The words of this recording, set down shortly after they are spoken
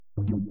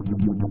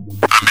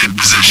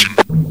Position.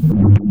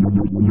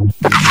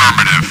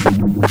 Affirmative.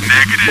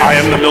 Negative. I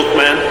am the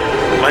milkman.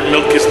 My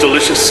milk is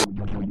delicious.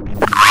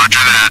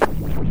 Roger that.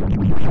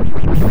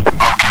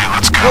 Okay,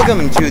 let's go.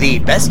 Welcome to the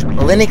Best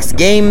Linux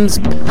Games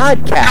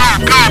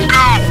Podcast.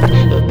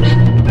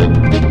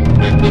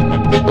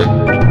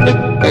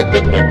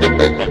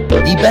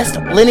 The best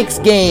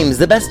Linux games,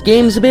 the best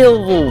games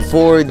available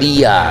for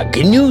the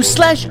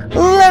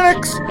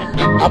GNU/Linux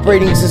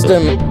operating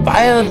system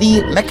via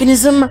the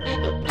mechanism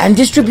and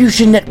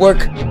distribution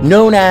network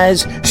known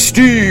as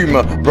Steam,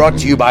 brought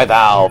to you by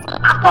Valve.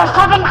 After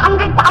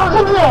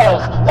 700,000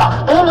 years, yes,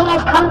 Steam has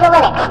come to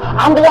Linux,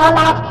 and beyond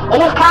that, it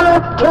has come to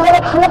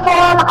Linux in the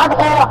form of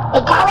an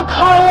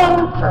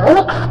egalitarian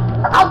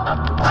Linux-like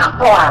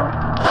platform,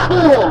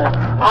 Steam,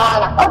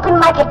 an open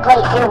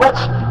marketplace in which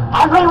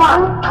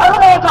everyone, total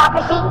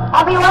meritocracy,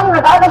 everyone,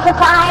 regardless of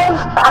size,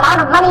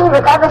 amount of money,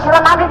 regardless of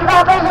amount of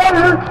developers,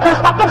 and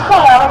prospective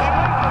sales,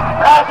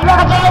 if you have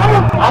a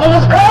game, and it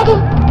is good,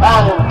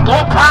 then give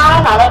it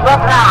time, and it will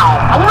thrive,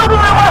 and you will be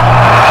rewarded.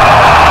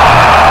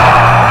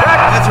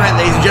 That's right,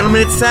 ladies and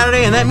gentlemen, it's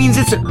Saturday, and that means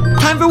it's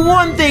time for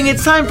one thing.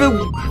 It's time for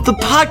the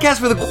podcast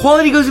where the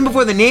quality goes in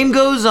before the name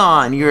goes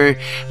on. You're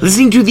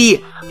listening to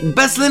the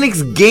Best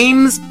Linux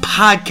Games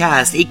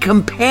Podcast, a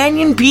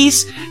companion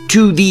piece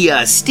to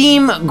the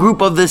Steam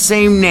group of the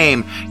same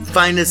name.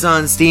 Find us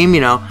on Steam,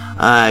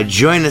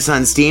 join us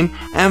on Steam,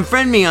 and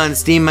friend me on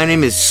Steam. My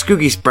name is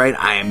Skooky Sprite.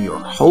 I am your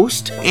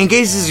host. In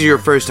case this is your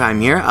first time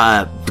here,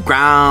 the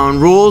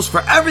ground rules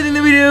for everything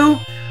that we do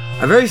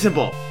are very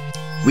simple.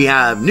 We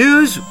have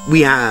news,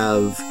 we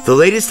have the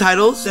latest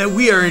titles that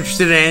we are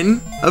interested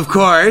in, of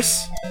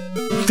course,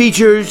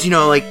 features,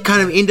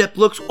 kind of in-depth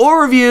looks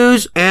or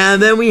reviews,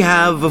 and then we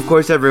have, of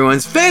course,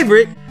 everyone's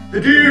favorite,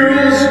 the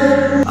deals!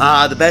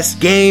 The best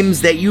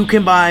games that you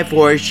can buy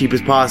for as cheap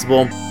as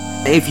possible.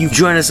 If you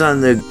join us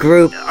on the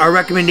group, our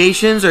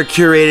recommendations are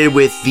curated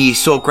with the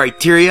sole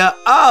criteria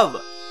of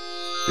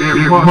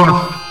it must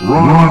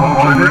run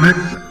on Linux,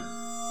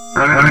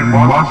 and it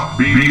must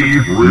be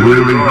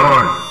really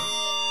good.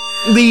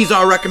 These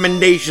are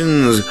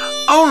recommendations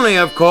only,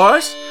 of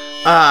course,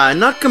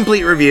 not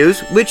complete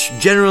reviews, which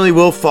generally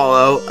will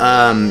follow,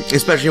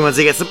 especially once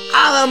they get some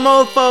other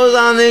mofos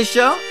on this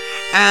show.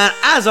 And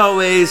as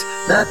always,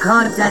 the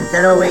content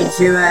that awaits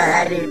you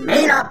ahead, it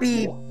may not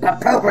be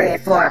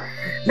appropriate for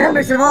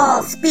members of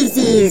all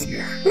species,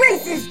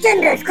 races,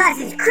 genders,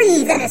 classes,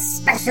 creeds, and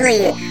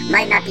especially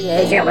might not be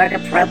age or work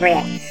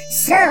appropriate.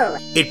 So,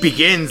 it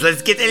begins.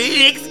 Let's get the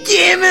Linux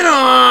gaming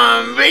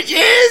on,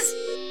 bitches!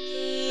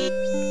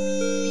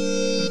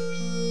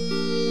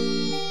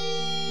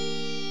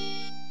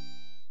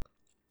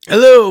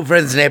 Hello,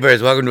 friends and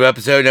neighbors. Welcome to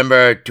episode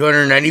number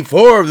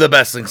 294 of the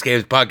Best Linux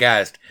Games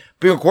Podcast.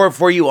 Being recorded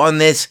for you on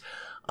this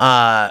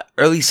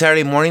early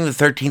Saturday morning, the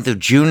 13th of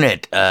June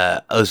at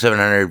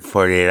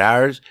 0748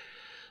 hours.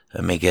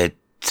 Make it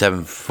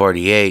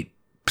 7:48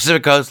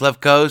 Pacific Coast, left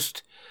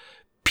coast,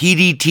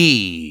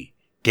 PDT,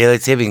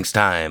 Daylight Savings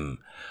Time.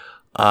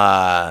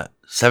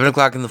 7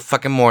 o'clock in the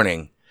fucking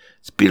morning.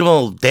 It's a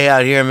beautiful day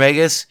out here in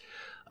Vegas.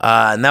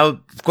 And now,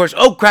 of course,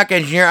 crack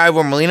engineer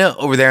Ivor Molina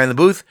over there in the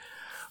booth,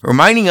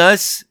 reminding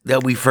us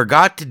that we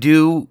forgot to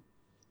do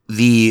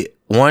the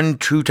one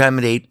true time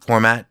of date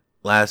format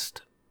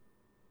last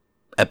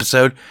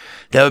episode.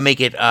 That would make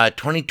it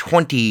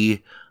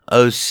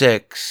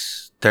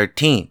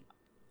 2020-06-13.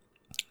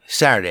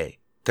 Saturday,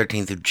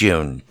 13th of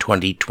June,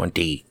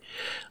 2020,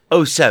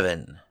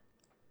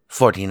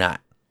 07:49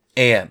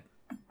 a.m.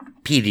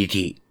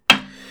 PDT.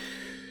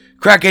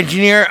 Crack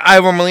engineer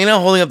Ivor Molina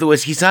holding up the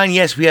whiskey sign.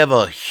 Yes, we have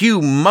a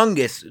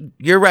humongous...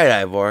 You're right,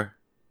 Ivor.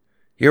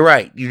 You're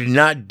right. You did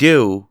not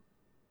do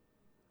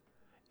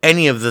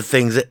any of the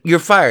things that... You're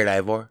fired,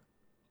 Ivor.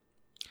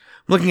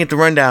 Looking at the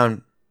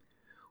rundown,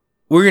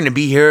 we're going to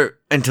be here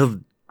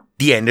until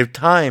the end of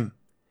time.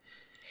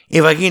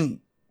 If I can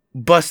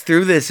bust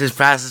through this as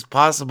fast as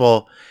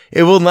possible,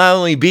 it will not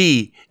only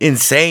be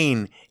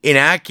insane,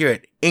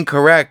 inaccurate,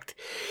 incorrect,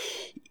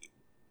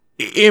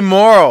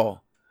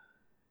 immoral,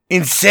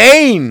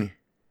 insane,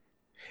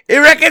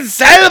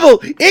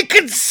 irreconcilable,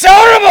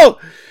 inconsolable.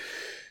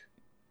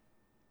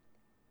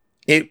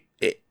 It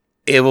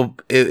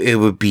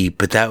would be,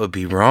 but that would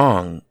be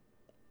wrong.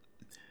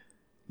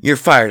 You're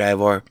fired,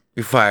 Ivor.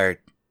 You're fired.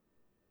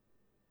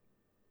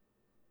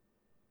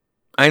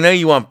 I know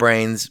you want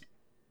brains.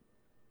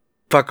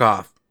 Fuck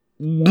off.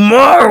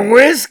 More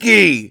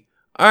whiskey!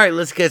 Alright,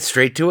 let's get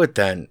straight to it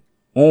then.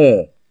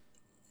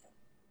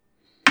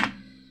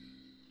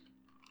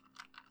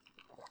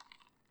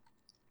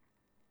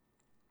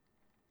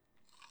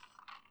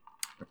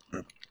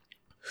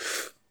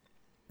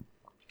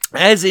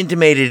 As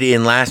intimated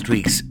in last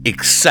week's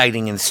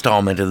exciting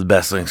installment of the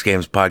Best Linux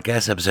Games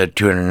Podcast, episode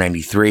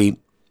 293,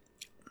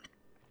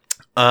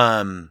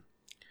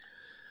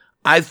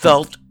 I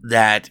felt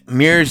that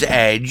Mirror's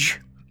Edge,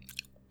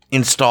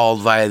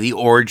 installed via the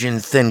Origin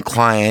Thin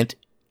client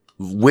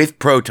with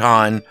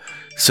Proton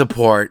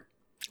support,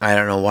 I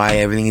don't know why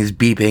everything is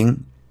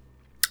beeping,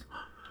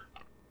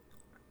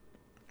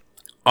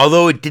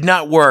 Although it did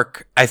not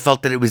work, I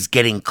felt that it was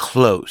getting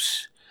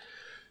close.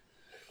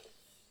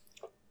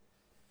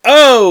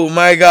 Oh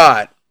my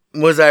God,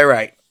 was I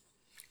right?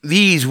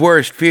 These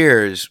worst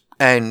fears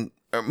and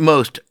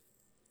most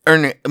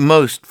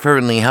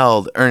fervently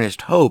held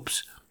earnest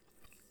hopes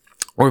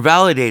were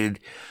validated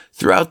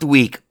throughout the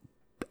week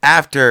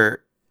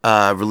after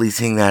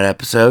releasing that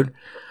episode,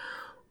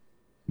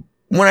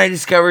 when I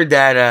discovered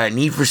that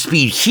Need for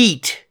Speed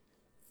Heat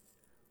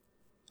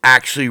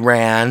actually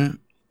ran.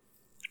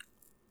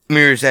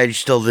 Mirror's Edge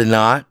still did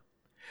not.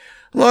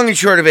 Long and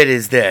short of it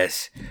is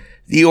this.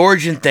 The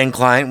Origin Thin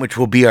client, which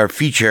will be our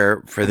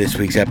feature for this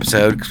week's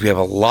episode, because we have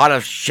a lot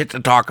of shit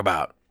to talk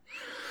about,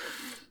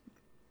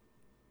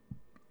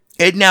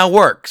 it now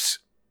works.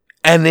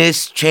 And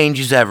this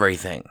changes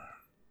everything.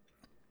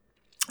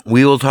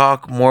 We will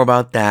talk more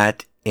about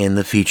that in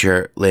the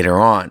feature later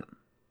on.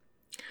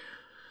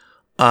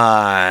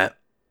 The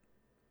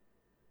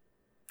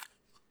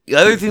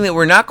other thing that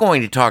we're not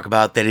going to talk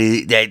about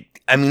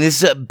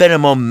this has been a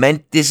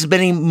momentous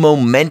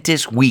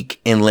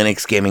week in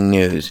Linux gaming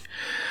news.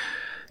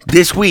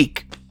 This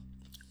week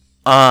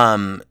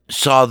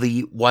saw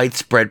the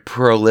widespread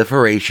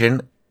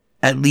proliferation,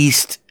 at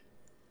least,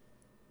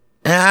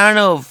 I don't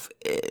know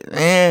if,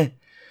 a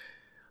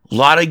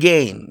lot of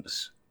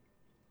games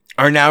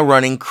are now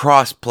running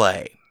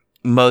crossplay.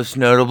 Most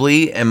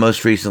notably and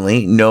most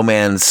recently, No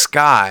Man's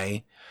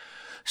Sky.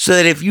 So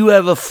that if you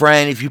have a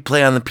friend, if you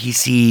play on the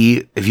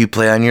PC, if you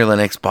play on your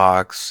Linux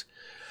box,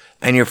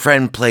 and your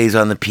friend plays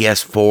on the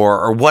PS4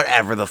 or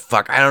whatever the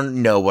fuck, I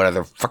don't know what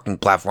other fucking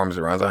platforms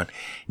it runs on,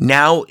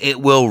 now it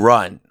will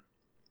run.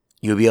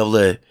 You'll be able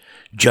to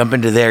jump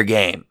into their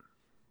game.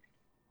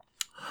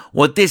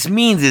 What this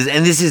means is,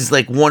 and this is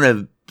like one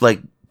of like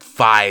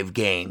 5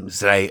 games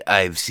that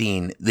I've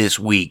seen this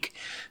week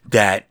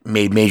that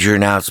made major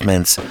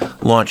announcements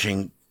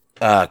launching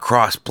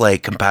cross-play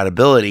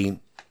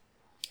compatibility.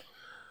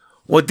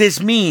 What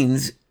this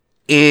means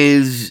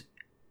is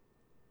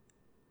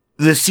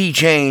the sea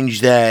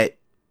change that,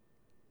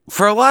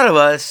 for a lot of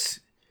us,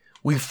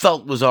 we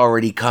felt was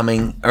already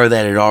coming, or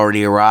that had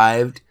already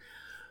arrived.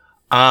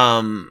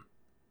 Meaning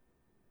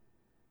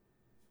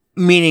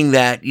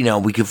that,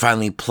 we could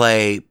finally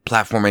play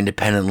platform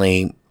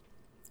independently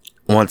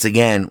once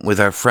again with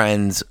our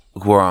friends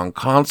who are on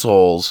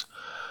consoles.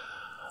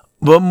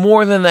 But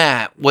more than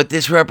that, what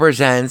this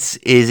represents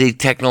is a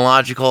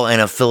technological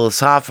and a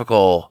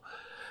philosophical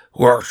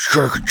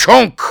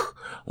chunk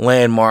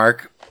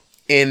landmark,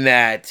 in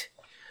that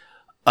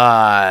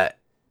it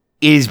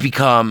has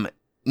become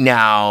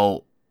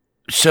now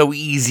so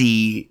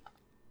easy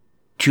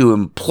to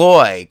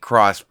employ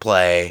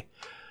crossplay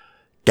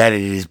that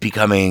it is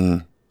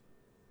becoming,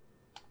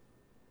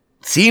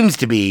 seems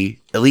to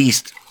be, at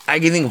least I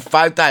can think of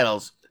 5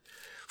 titles.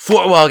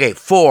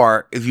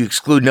 4 if you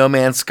exclude No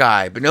Man's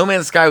Sky. But No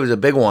Man's Sky was a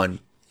big one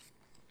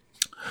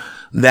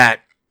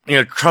that,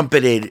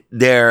 trumpeted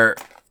their,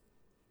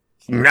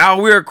 now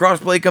we're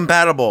crossplay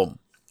compatible.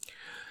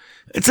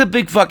 It's a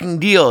big fucking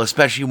deal,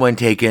 especially when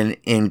taken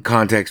in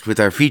context with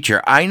our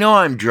feature. I know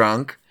I'm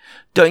drunk.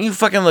 Don't you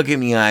fucking look at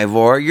me,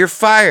 Ivor. You're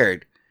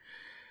fired.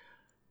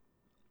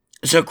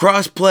 So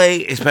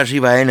crossplay, especially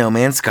via No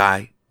Man's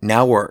Sky,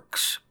 now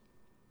works.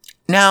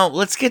 Now,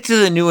 let's get to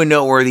the new and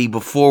noteworthy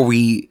before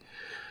we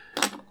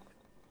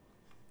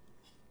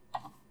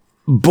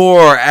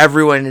bore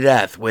everyone to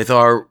death with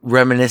our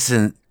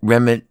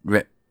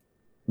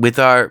with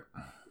our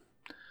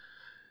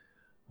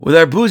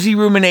boozy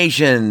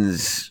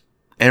ruminations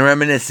and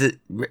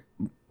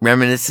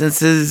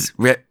reminiscences.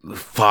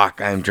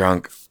 Fuck, I'm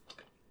drunk.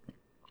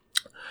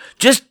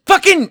 Just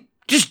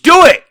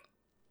do it!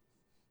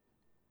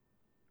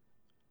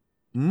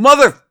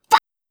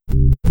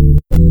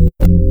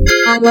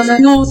 I was a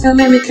North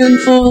American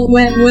fall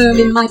webworm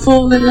in my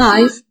former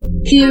life.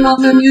 Here are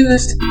the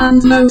newest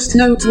and most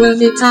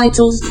noteworthy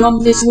titles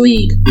from this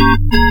week.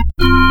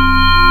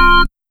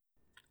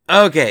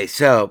 Okay,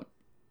 so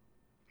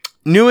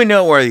new and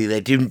noteworthy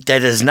that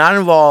does not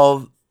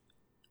involve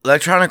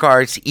Electronic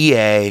Arts,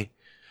 EA,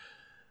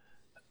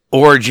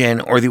 Origin,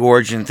 or the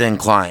Origin Thin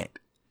client.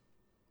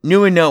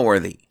 New and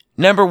noteworthy.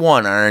 Number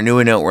 1 on our new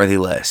and noteworthy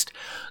list.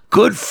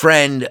 Good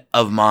friend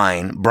of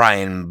mine,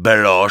 Brian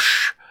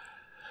Belosh,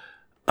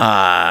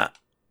 Mushmouth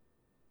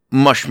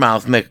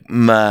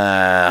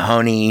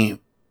McMahoney,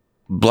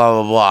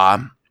 blah,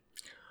 blah,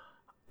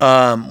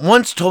 blah,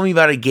 once told me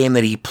about a game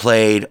that he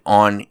played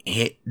on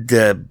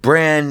the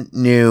brand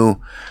new,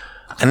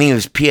 I think it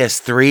was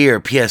PS3 or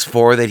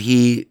PS4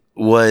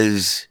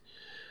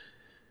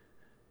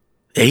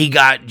 that he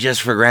got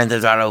just for Grand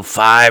Theft Auto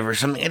 5 or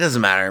something. It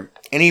doesn't matter.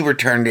 And he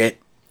returned it.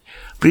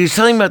 But he was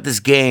telling me about this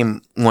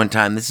game one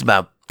time, this is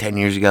about 10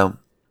 years ago,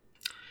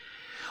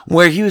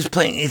 where he was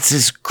playing, it's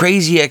this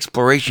crazy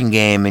exploration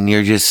game, and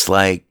you're just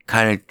like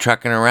kind of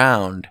trucking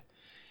around.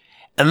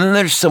 And then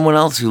there's someone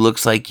else who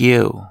looks like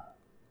you.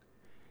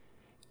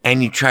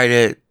 And you try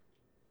to,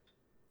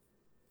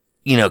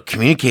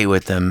 communicate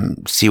with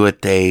them, see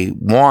what they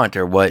want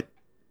or what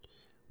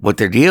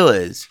their deal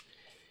is.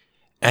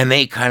 And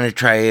they kind of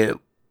try to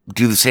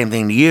do the same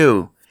thing to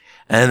you,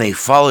 and then they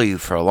follow you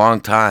for a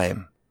long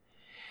time.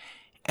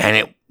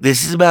 And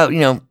this is about,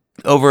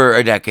 over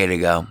a decade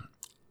ago.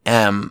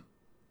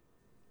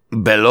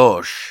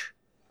 Belosh,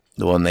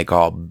 the one they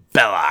call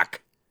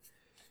Belloc,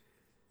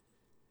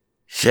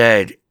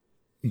 said,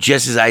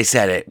 just as I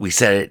said it, we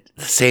said it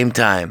at the same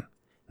time.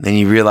 Then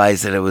you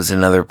realize that it was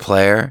another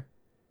player.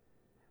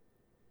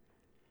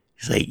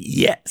 He's like,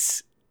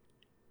 yes.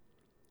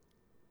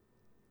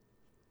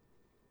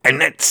 And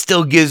that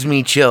still gives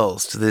me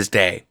chills to this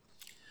day.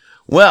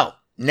 Well,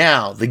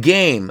 now, the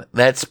game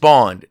that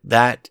spawned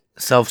that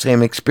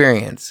self-same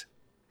experience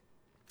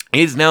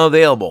is now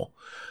available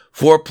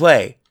for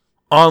play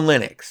on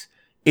Linux.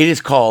 It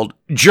is called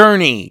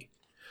Journey.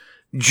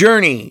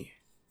 Journey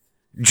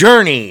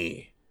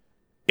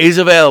is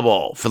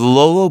available for the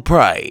low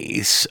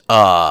price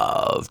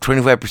of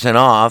 25%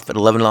 off at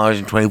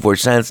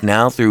 $11.24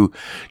 now through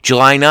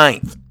July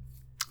 9th.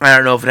 I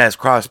don't know if it has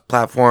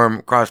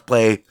cross-platform,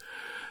 cross-play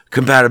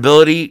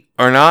compatibility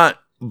or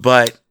not,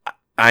 but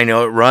I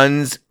know it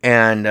runs,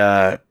 and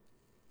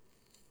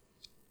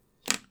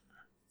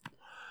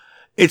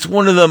it's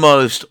one of the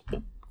most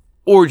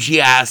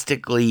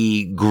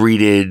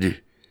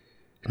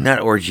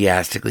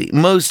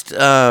most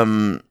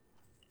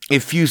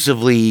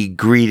effusively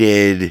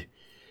greeted,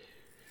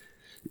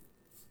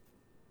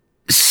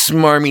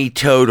 smarmy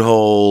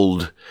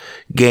toadhold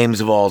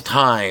games of all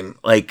time.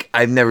 Like,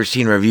 I've never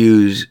seen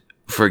reviews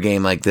for a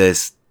game like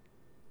this.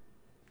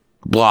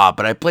 Blah,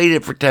 but I played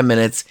it for 10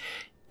 minutes.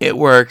 It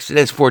works. It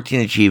has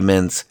 14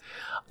 achievements.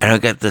 I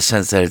don't get the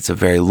sense that it's a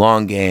very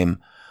long game,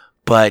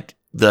 but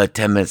the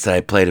 10 minutes that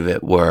I played of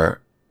it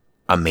were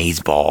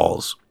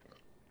amazeballs.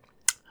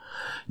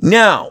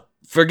 Now,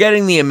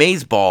 forgetting the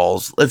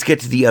amazeballs, let's get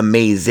to the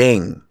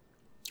amazing.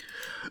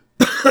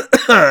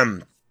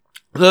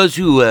 Those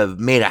who have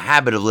made a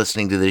habit of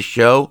listening to this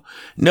show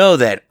know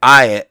that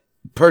I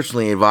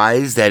personally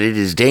advise that it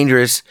is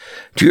dangerous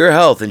to your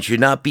health and should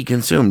not be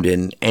consumed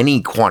in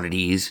any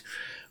quantities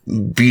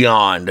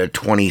beyond a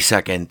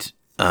 20-second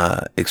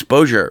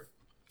exposure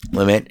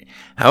limit.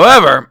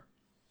 However,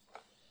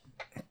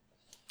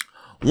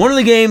 one of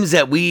the games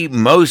that we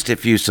most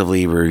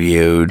effusively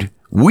reviewed,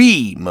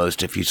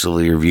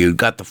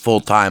 got the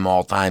full-time,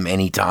 all-time,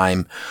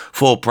 anytime,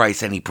 full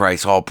price, any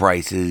price, all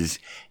prices,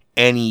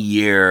 any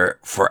year,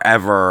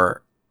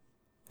 forever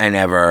and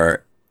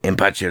ever, in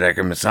pace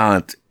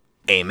recomensant,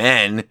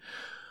 amen,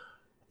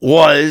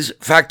 was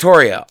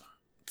Factorio.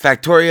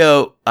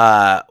 Factorio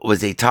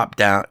was a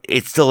top-down,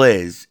 it still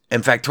is,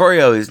 and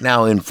Factorio is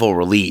now in full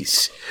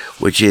release,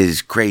 which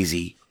is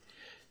crazy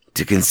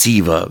to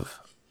conceive of.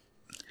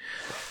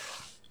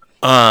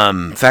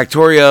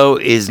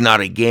 Factorio is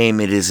not a game,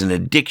 it is an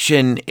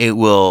addiction. It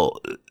will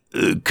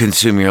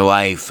consume your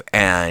life,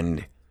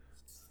 and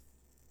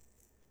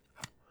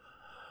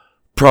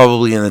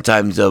probably in the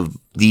times of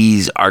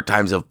our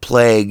times of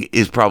plague,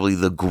 is probably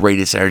the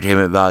greatest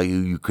entertainment value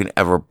you can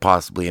ever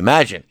possibly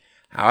imagine.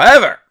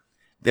 However,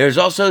 there's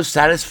also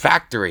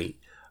Satisfactory,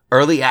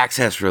 early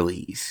access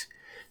release.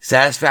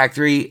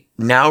 Satisfactory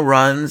now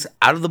runs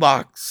out of the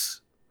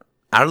box,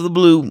 out of the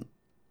blue,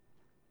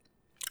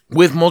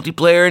 with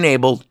multiplayer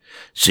enabled,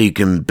 so you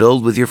can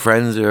build with your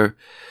friends or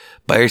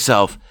by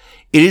yourself.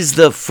 It is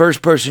the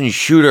first-person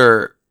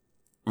shooter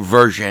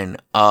version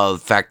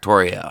of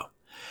Factorio.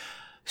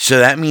 So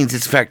that means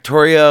it's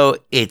Factorio,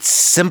 it's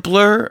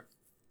simpler,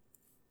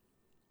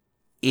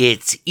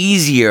 it's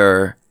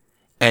easier,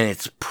 and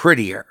it's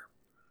prettier.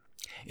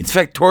 It's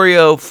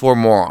Factorio for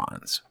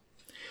morons.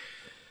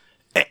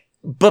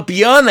 But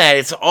beyond that,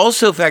 it's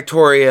also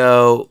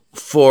Factorio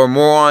for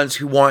morons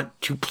who want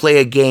to play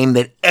a game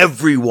that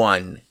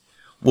everyone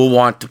will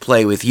want to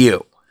play with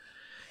you.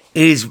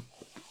 It is,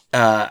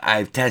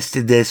 I've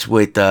tested this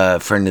with a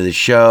friend of the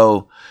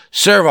show,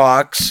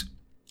 Servox,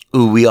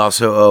 who we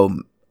also owe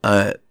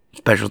a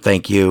special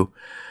thank you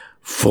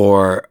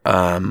for,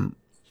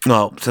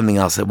 something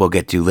else that we'll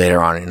get to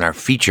later on in our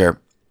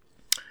feature.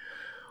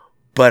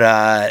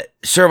 But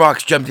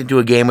Servox jumped into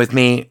a game with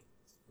me,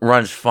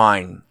 runs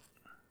fine.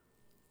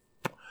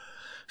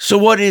 So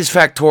what is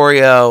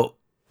Factorio?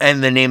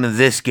 And the name of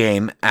this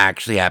game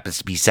actually happens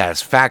to be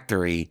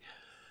Satisfactory,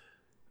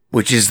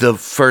 which is the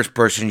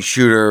first-person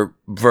shooter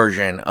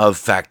version of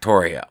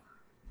Factorio.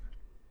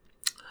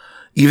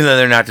 Even though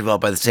they're not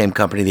developed by the same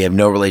company, they have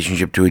no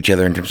relationship to each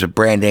other in terms of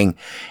branding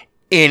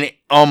in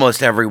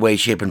almost every way,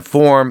 shape, and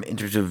form, in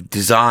terms of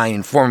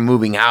design, form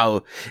moving,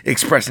 how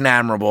express and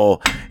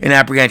admirable, in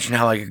apprehension,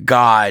 how like a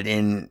god,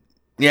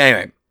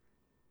 anyway.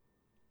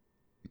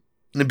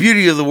 The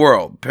beauty of the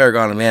world,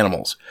 paragon of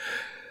animals.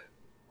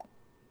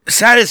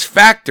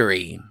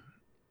 Satisfactory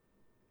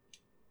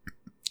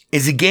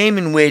is a game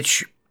in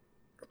which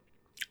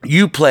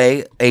you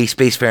play a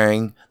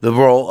spacefaring, the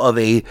role of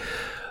a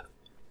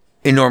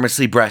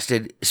enormously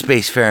breasted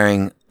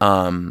spacefaring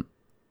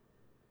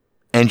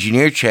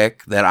engineer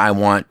chick that I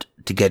want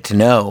to get to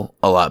know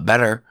a lot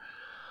better.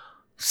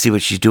 See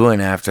what she's doing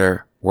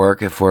after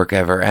work, if work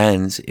ever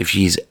ends. If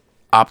she's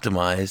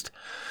optimized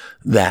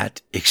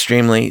that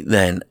extremely,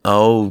 then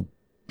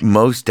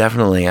most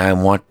definitely. I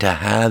want to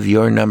have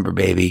your number,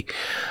 baby.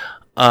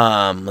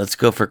 Let's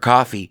go for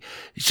coffee.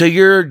 So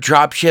you're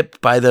drop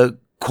shipped by the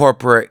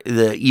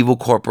evil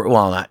corporate,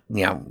 well,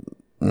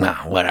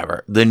 not,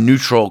 whatever. The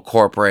neutral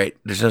corporate,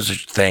 there's no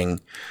such thing.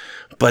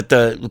 But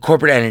the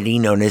corporate entity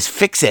known as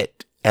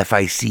Fixit,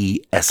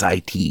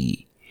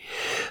 F-I-C-S-I-T.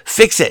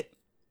 Fixit.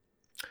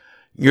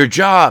 Your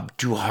job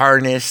to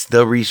harness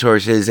the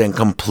resources and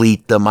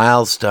complete the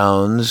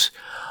milestones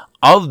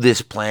of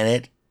this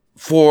planet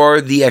for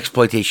the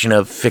exploitation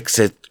of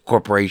Fixit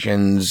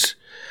corporations,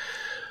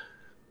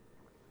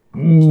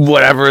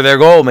 whatever their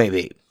goal may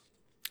be.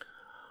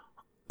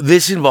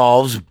 This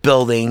involves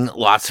building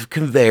lots of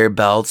conveyor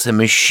belts and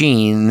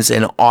machines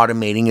and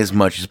automating as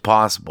much as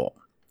possible.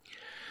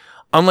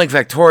 Unlike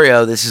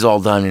Factorio, this is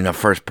all done in a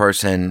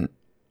first-person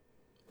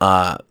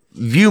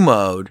view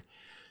mode.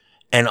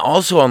 And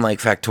also, unlike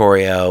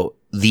Factorio,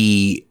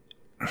 the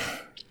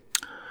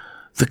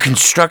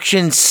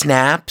construction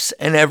snaps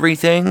and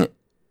everything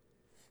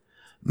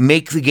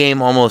make the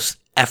game almost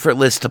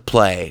effortless to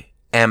play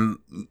and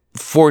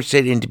force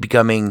it into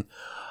becoming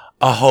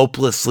a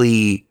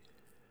hopelessly,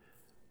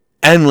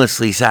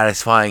 endlessly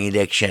satisfying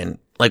addiction.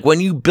 Like when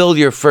you build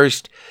your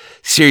first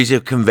series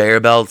of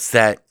conveyor belts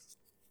that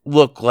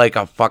look like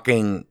a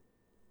fucking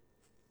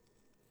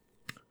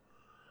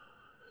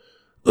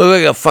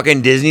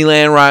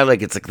Disneyland ride,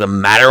 like it's like the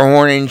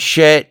Matterhorn and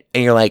shit,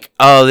 and you're like,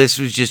 oh, this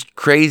was just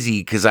crazy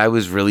because I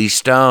was really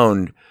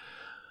stoned.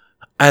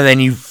 And then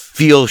you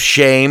feel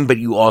shame, but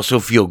you also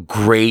feel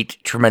great,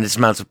 tremendous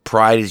amounts of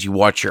pride as you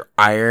watch your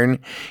iron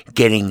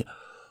getting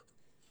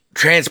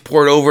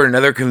transported over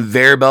another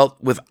conveyor belt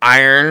with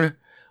iron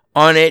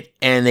on it,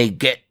 and they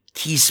get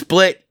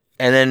T-split,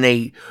 and then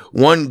they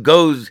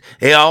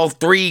all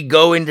three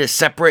go into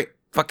separate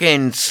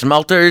fucking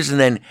smelters, and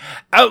then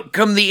out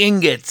come the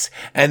ingots,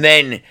 and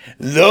then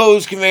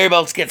those conveyor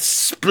belts get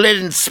split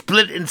and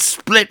split and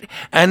split,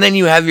 and then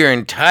you have your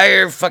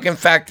entire fucking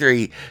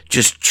factory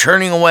just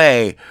churning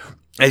away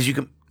as you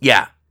can.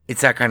 Yeah,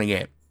 it's that kind of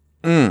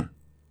game.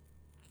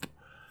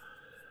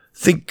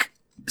 Think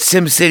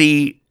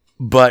SimCity,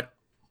 but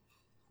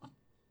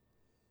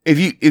if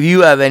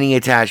you have any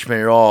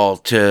attachment at all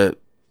to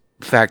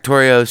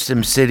Factorio,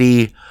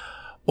 SimCity,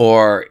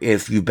 or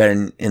if you've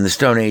been in the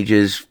Stone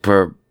Ages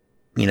for,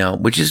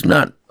 which is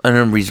not an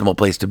unreasonable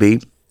place to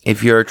be,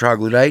 if you're a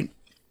troglodyte,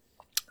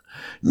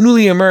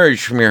 newly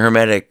emerged from your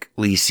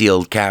hermetically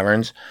sealed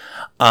caverns,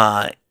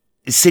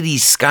 City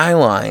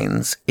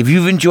Skylines, if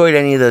you've enjoyed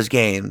any of those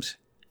games,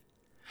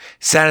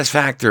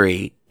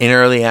 Satisfactory in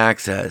early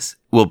access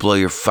will blow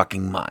your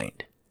fucking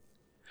mind.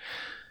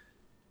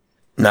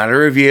 Not a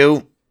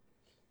review,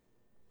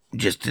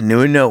 just a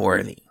new and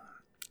noteworthy.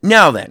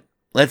 Now then,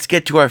 let's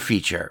get to our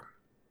feature.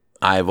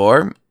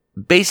 Ivor,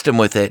 baste him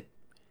with it.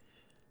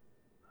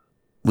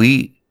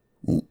 You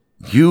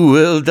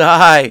will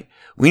die.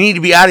 We need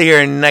to be out of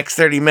here in the next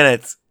 30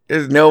 minutes.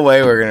 There's no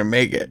way we're going to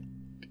make it.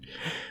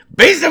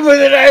 Baste him with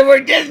it, Ivor.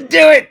 Just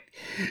do it.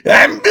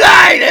 I'm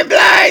blind.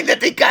 That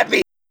they got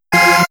me.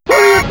 What do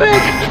you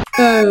think?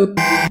 Oh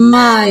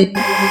my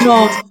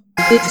god.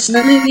 It's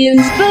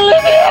Valivians.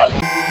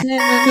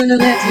 Never gonna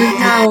let you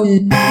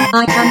down.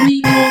 I can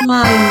read your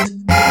mind.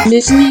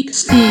 This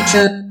week's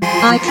feature.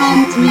 I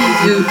can't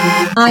read you.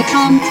 I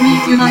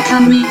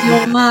can read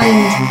your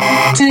mind.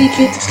 Take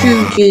it,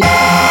 Spooky.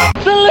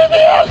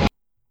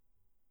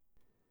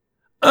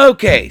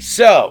 Okay,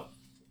 so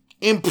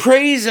in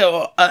praise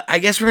of, I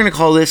guess we're gonna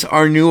call this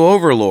our new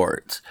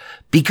overlords,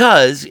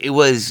 because it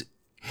was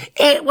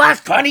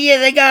 20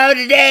 years ago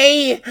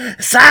today.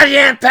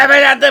 Sergeant Pepper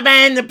got the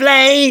band to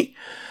play.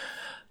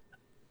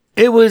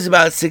 It was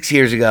about 6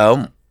 years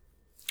ago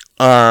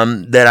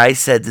that I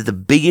said that the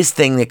biggest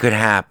thing that could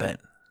happen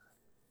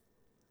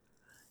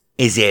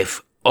is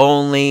if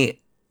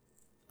only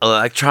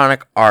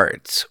Electronic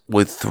Arts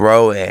would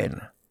throw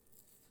in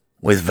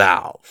with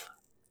Valve.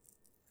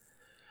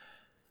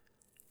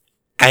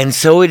 And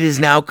so it has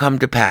now come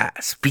to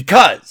pass,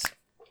 because,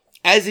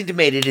 as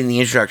intimated in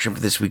the introduction for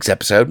this week's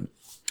episode,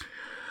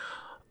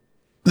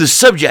 the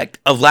subject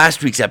of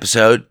last week's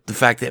episode, the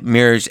fact that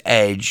Mirror's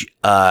Edge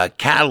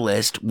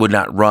Catalyst would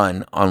not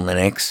run on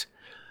Linux,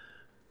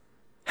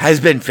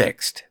 has been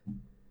fixed.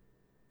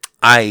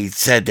 I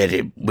said that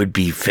it would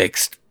be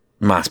fixed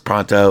mas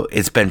pronto.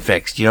 It's been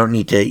fixed. You don't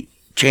need to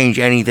change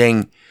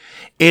anything.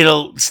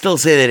 It'll still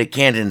say that it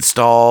can't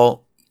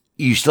install.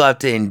 You still have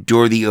to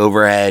endure the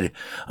overhead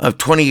of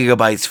 20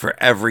 gigabytes for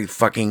every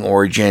fucking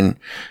Origin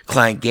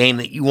client game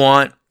that you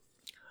want,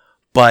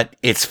 but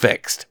it's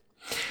fixed.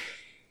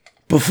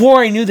 Before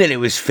I knew that it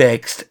was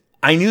fixed,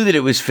 I knew that it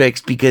was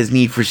fixed because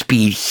Need for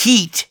Speed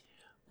Heat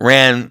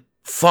ran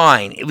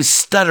fine. It was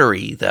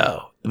stuttery,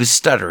 though. It was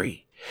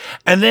stuttery.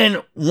 And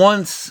then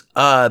once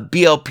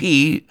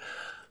BLP,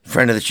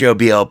 friend of the show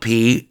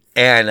BLP,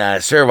 and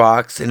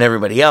Servox and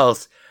everybody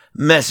else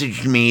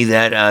messaged me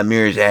that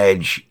Mirror's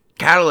Edge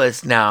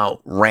Catalyst now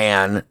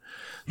ran,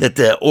 that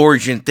the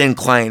Origin Thin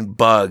Client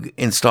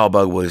install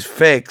bug was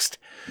fixed,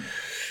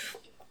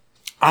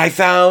 I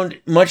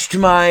found, much to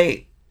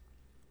my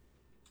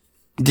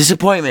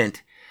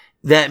disappointment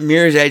that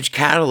Mirror's Edge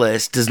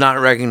Catalyst does not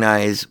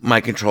recognize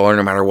my controller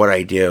no matter what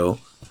I do.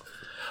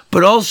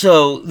 But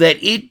also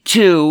that it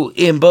too,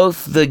 in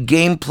both the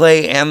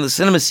gameplay and the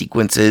cinema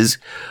sequences,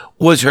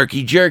 was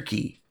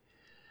herky-jerky.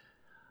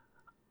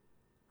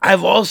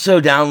 I've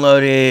also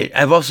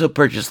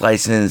purchased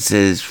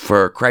licenses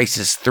for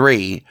Crysis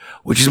 3,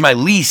 which is my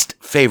least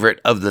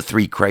favorite of the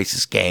 3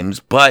 Crysis games,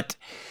 but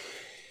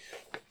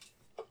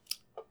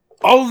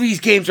all of these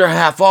games are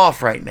half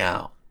off right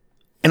now.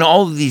 And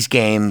all of these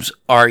games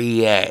are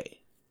EA.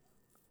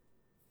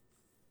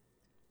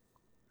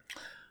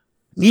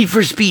 Need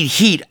for Speed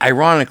Heat,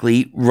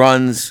 ironically,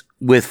 runs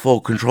with full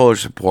controller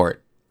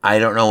support. I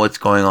don't know what's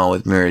going on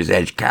with Mirror's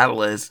Edge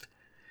Catalyst.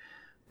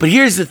 But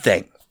here's the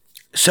thing.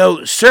 So,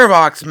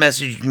 Servox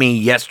messaged me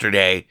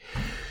yesterday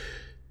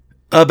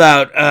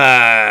about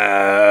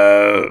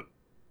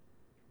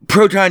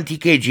Proton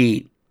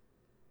TKG,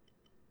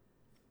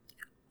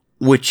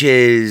 which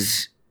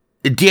is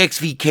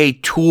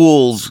DXVK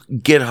Tools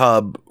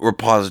GitHub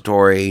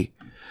repository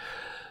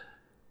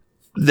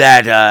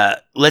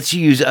that lets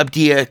you use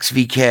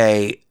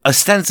UpDXVK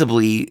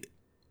ostensibly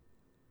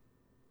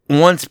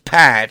once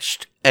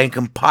patched and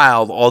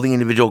compiled, all the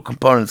individual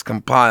components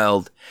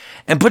compiled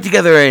and put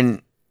together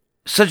in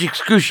such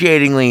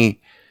excruciatingly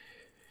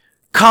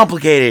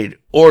complicated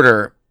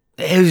order.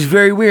 It was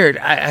very weird.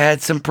 I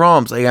had some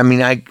problems.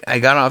 I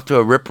got off to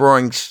a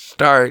rip-roaring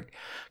start,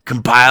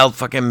 compiled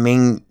fucking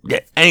Ming.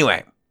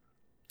 Anyway,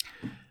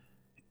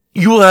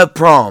 you will have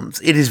problems.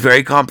 It is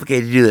very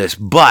complicated to do this,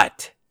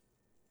 but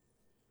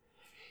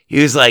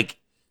he was like,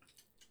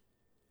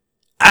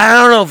 I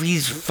don't know if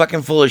he's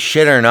fucking full of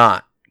shit or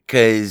not,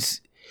 because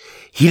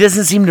he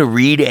doesn't seem to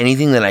read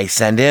anything that I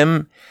send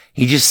him.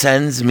 He just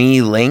sends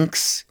me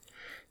links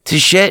to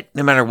shit,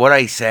 no matter what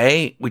I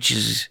say, which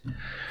is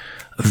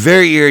a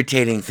very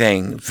irritating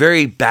thing.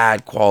 Very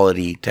bad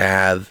quality to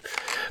have.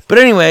 But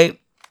anyway,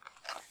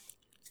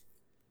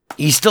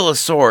 he's still a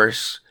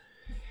source.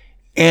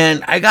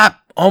 And I got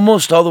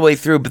almost all the way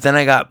through, but then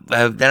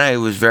I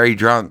was very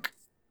drunk,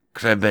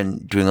 because I've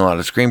been doing a lot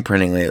of screen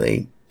printing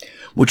lately,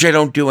 which I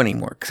don't do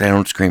anymore, because I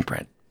don't screen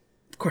print.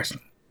 Of course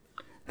not.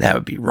 That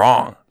would be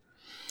wrong.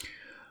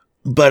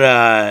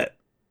 But,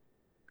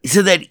 he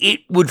said that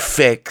it would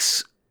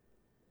fix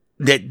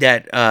that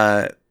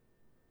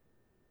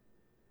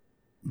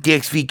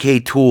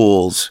DXVK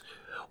Tools,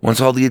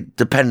 once all the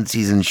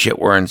dependencies and shit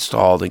were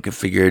installed and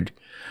configured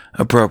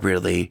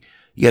appropriately,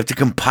 you have to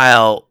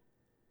compile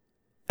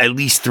at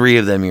least 3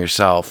 of them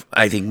yourself.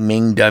 I think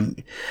Ming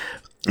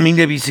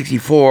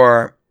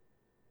W64,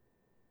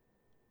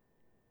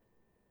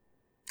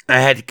 I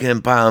had to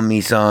compile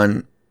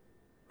Meson,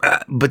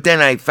 but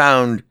then I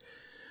found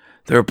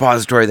the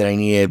repository that I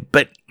needed.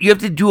 But you have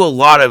to do a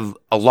lot of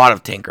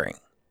tinkering.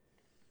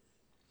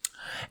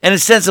 And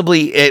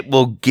ostensibly, it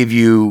will give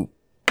you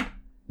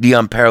the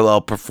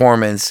unparalleled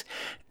performance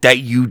that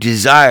you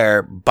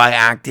desire by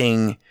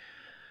acting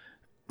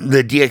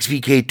the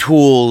DXVK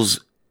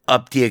Tools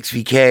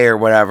UpDXVK or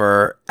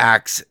whatever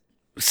acts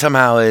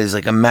somehow as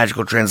like a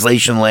magical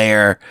translation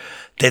layer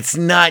that's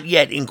not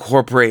yet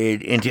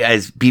incorporated into,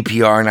 as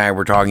BPR and I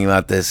were talking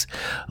about this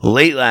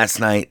late last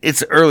night.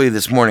 It's early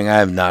this morning. I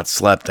have not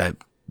slept. I've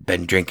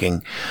been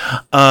drinking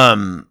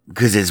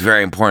because it's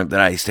very important that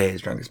I stay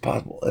as drunk as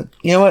possible.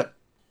 You know what?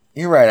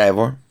 You're right,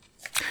 Ivor.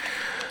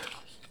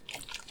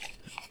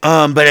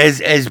 But as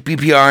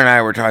BPR and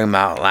I were talking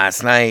about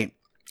last night,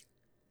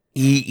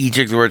 he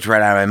took the words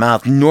right out of my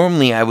mouth.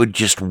 Normally, I would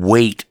just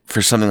wait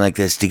for something like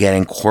this to get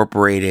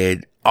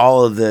incorporated.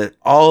 All of the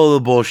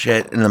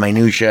bullshit and the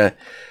minutia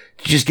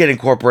to just get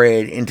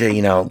incorporated into,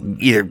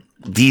 either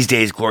these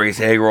days Glorious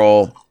Egg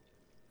Roll,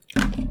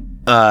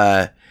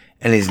 and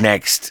his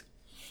next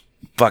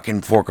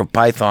fucking fork of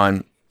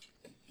Python,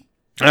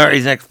 or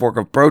his next fork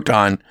of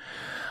Proton,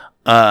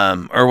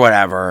 or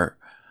whatever.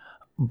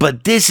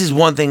 But this is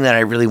one thing that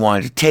I really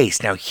wanted to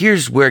taste. Now,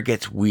 here's where it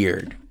gets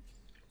weird.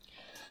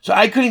 So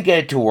I couldn't get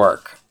it to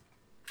work.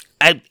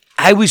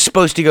 I was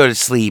supposed to go to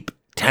sleep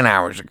 10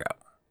 hours ago.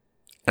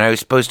 And I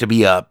was supposed to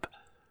be up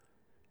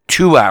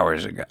 2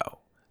 hours ago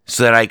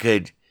so that I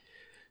could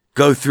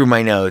go through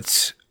my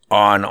notes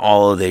on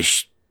all of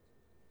this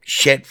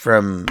shit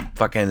from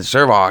fucking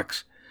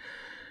Servox,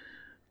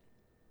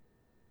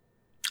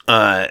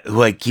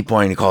 who I keep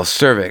wanting to call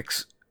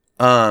Cervix,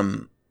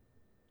 about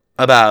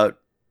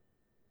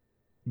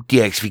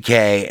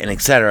DXVK and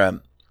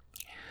etc.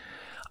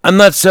 I'm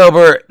not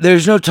sober.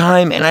 There's no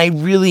time, and I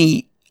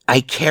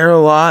care a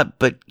lot,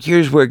 but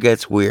here's where it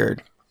gets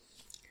weird.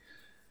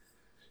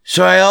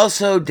 So I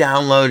also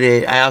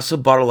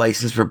bought a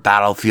license for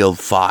Battlefield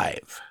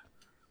 5.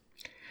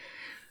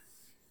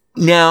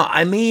 Now,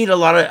 I did a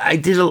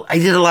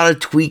lot of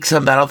tweaks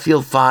on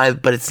Battlefield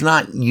 5, but it's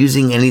not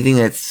using anything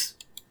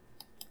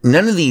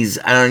none of these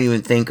I don't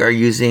even think are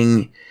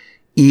using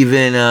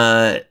even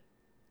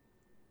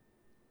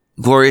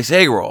Glorious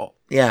Egg Roll.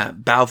 Yeah,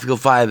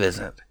 Battlefield 5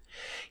 isn't.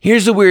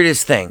 Here's the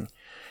weirdest thing.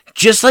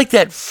 Just like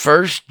that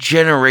first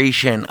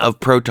generation of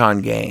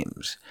Proton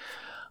games,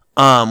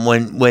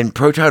 when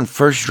Proton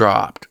first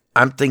dropped,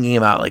 I'm thinking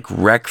about like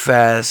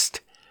Wreckfest,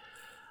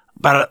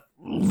 about a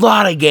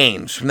lot of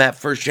games from that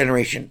first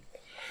generation.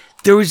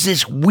 There was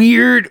this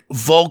weird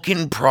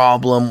Vulkan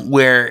problem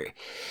where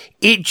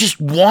it just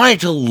wanted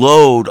to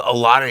load a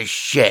lot of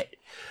shit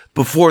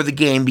before the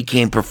game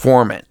became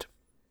performant.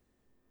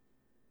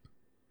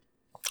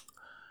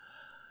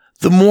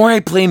 The more I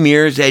play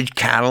Mirror's Edge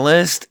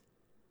Catalyst,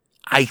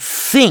 I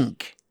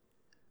think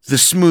the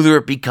smoother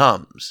it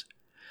becomes.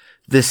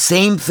 The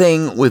same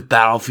thing with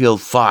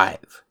Battlefield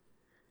 5.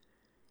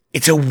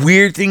 It's a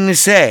weird thing to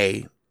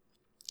say,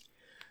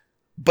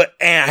 but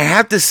I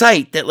have to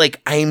cite that, like,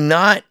 I'm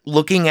not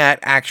looking at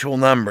actual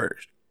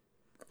numbers.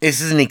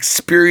 This is an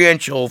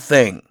experiential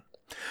thing.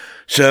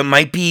 So it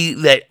might be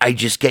that I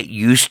just get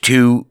used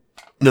to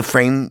the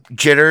frame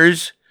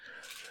jitters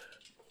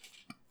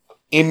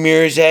in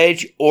Mirror's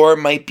Edge, or it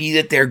might be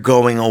that they're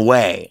going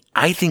away.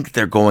 I think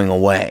they're going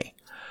away.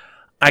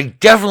 I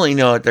definitely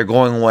know that they're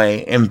going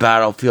away in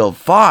Battlefield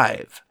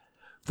 5.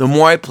 The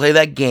more I play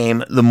that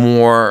game, the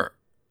more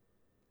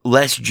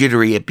less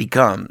jittery it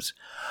becomes.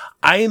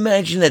 I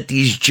imagine that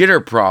these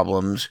jitter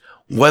problems,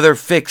 whether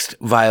fixed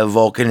via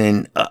Vulkan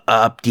and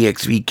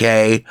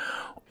UpDXVK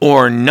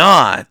or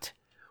not,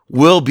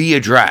 will be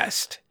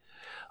addressed.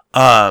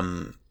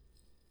 I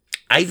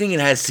think it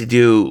has to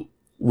do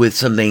with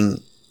something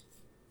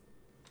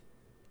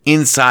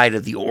inside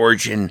of the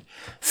Origin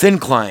thin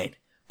client.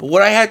 But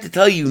what I have to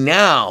tell you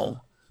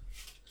now,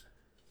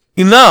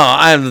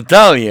 I have to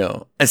tell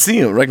you, I see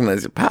you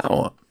recognize your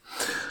power.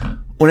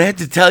 What I have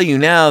to tell you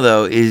now,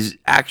 though, is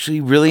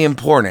actually really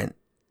important.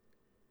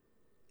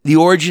 The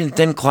Origin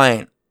thin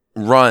client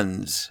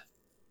runs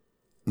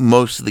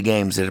most of the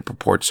games that it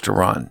purports to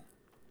run.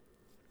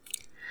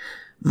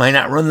 Might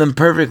not run them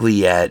perfectly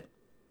yet,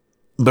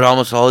 but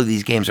almost all of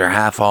these games are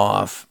half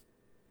off,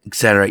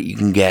 etc. You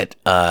can get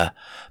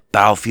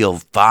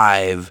Battlefield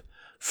 5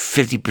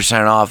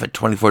 50% off at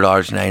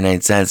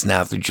 $24.99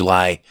 now through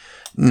July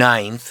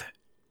 9th.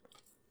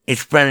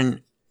 It's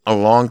been a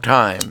long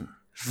time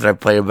since I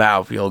played a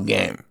Battlefield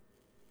game.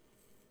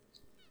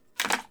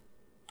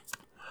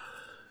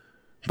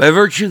 By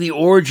virtue of the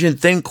Origin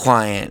thin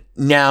client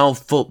now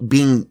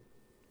being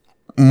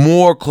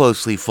more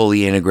closely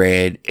fully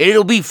integrated,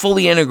 it'll be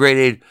fully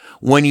integrated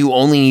when you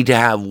only need to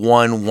have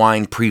one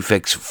wine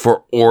prefix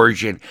for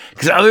Origin.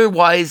 Because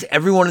otherwise,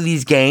 every one of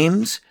these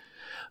games,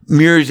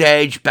 Mirror's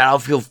Edge,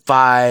 Battlefield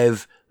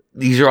 5,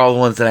 these are all the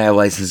ones that I have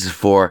licenses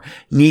for.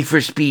 Need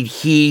for Speed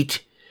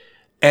Heat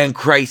and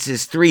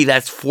Crysis 3,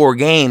 that's 4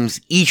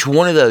 games. Each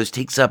one of those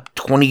takes up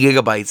 20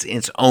 gigabytes in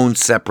its own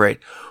separate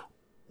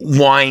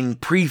wine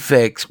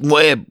prefix,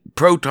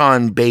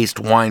 Proton-based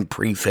wine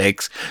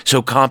prefix.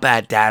 So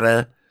compat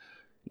data,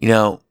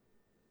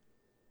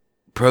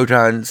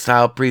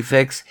 Proton-style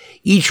prefix.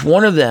 Each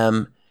one of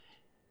them,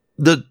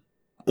 the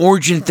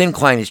Origin thin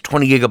client is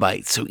 20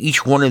 gigabytes, so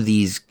each one of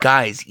these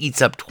guys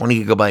eats up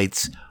 20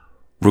 gigabytes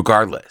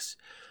regardless.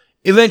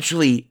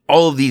 Eventually,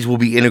 all of these will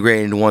be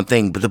integrated into one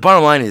thing, but the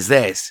bottom line is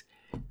this.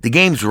 The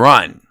games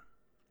run.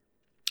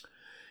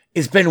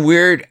 It's been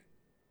weird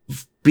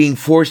being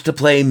forced to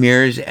play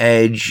Mirror's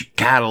Edge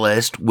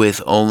Catalyst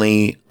with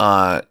only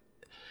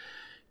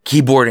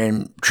keyboard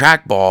and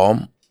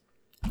trackball.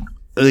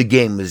 The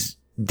game was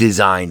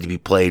designed to be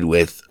played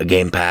with a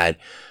gamepad.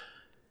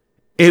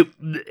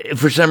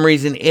 For some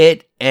reason,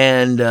 it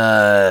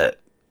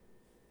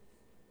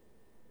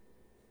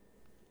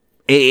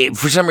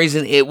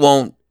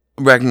won't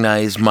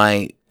recognize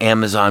my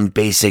Amazon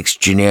Basics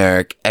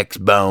generic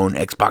Xbone,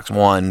 Xbox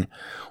One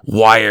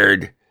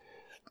wired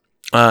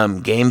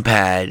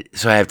gamepad,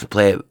 so I have to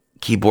play it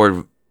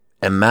keyboard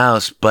and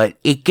mouse, but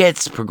it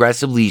gets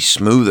progressively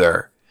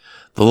smoother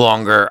the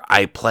longer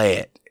I play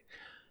it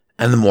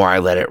and the more I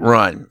let it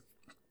run.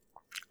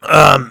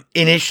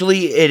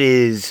 Initially, it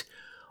is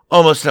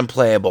almost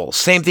unplayable.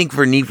 Same thing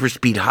for Need for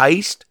Speed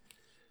Heist.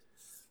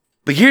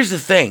 But here's the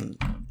thing.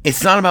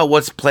 It's not about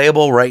what's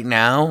playable right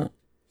now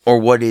or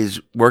what is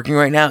working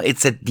right now.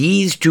 It's that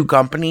these two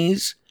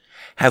companies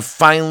have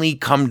finally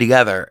come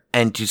together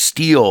and to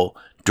steal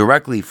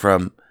directly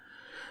from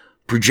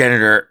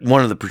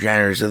one of the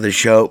progenitors of the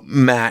show,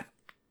 Matt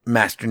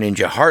Master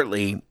Ninja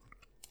Hartley.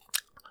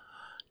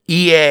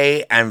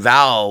 EA and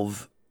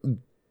Valve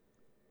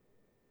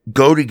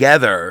go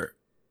together,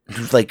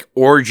 like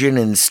Origin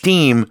and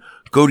Steam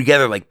go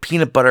together like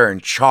peanut butter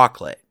and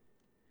chocolate.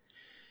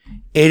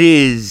 It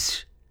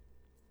is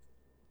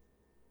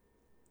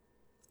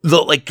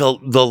the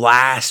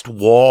last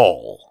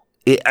wall.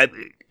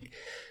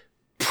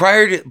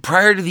 Prior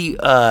to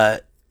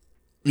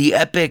the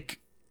Epic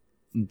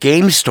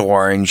Game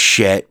Store and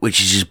shit,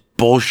 which is just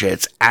bullshit.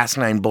 It's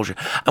asinine bullshit.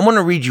 I want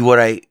to read you what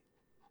I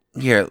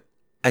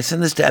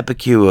sent this to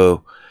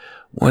Epicue.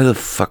 Where the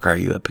fuck are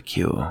you,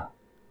 Epicue?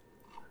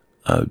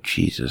 Oh,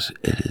 Jesus.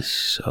 It is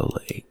so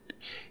late.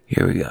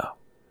 Here we go.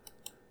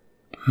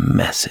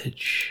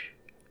 Message.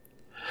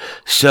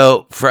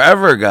 So,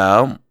 forever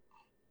ago,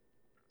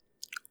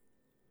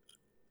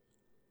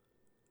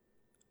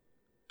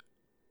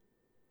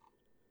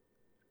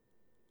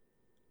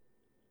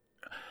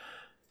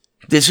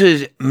 This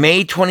was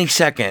May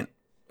 22nd.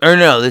 Or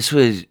no, this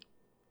was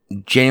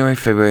January,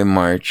 February,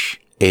 March,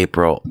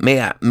 April.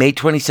 May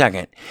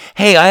 22nd.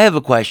 Hey, I have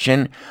a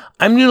question.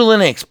 I'm new to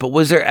Linux, but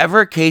was there ever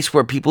a case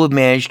where people have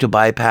managed to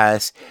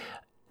bypass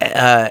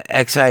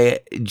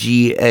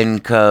XIG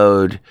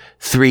encode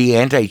 3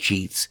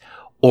 anti-cheats,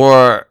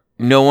 or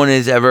no one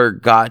has ever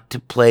got to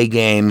play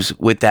games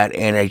with that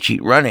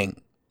anti-cheat running?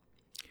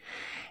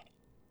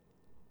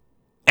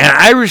 And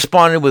I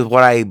responded with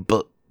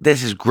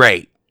this is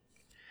great.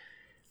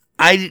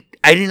 I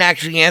didn't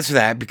actually answer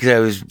that because I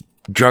was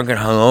drunk and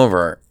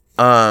hungover.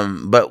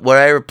 But what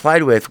I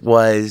replied with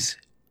was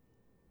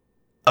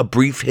a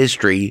brief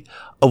history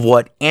of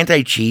what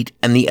anti-cheat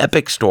and the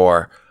Epic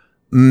Store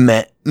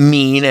meant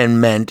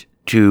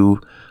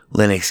to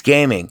Linux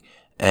gaming.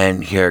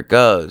 And here it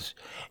goes.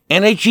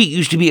 Anti-cheat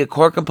used to be a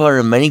core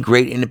component of many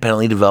great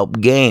independently developed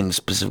games,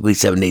 specifically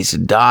 7 Days to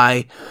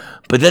Die.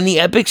 But then the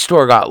Epic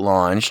Store got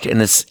launched,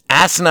 and this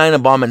asinine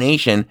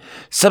abomination,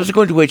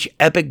 subsequent to which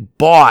Epic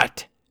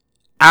bought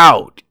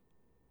out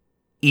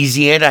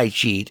Easy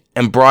Anti-Cheat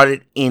and brought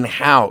it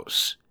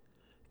in-house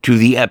to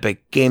the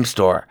Epic Game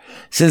Store.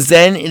 Since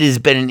then, it has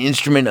been an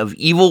instrument of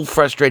evil,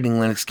 frustrating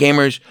Linux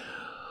gamers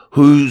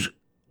whose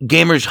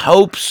gamers'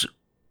 hopes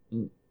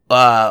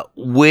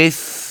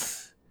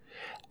without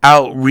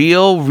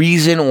real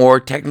reason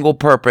or technical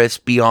purpose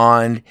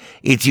beyond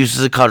its use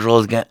as a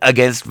cudgel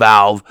against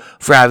Valve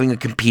for having a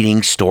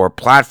competing store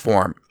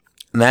platform.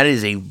 And that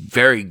is a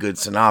very good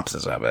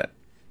synopsis of it.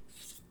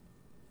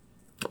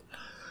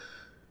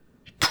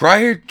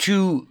 Prior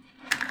to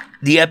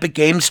the Epic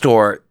Game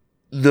Store,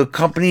 the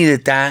company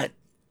that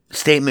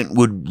statement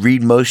would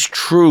read most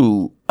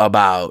true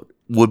about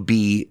would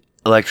be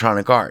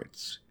Electronic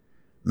Arts,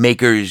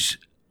 makers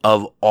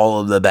of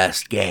all of the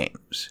best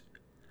games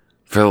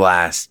for the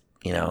last,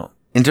 in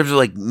terms of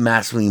like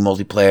massively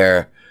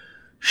multiplayer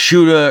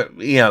shooter,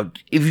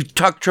 if you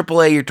talk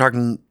AAA, you're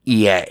talking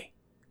EA.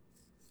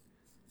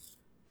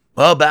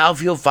 Well,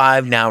 Battlefield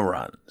 5 now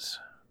runs.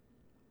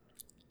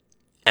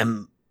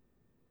 And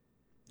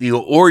the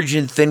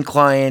Origin Thin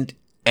Client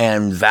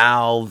and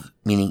Valve,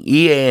 meaning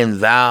EA and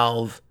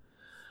Valve,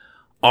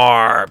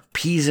 are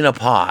peas in a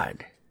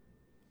pod.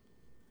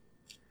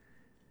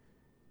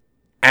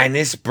 And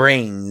this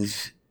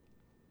brings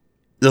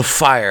the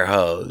fire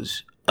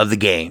hose of the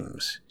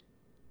games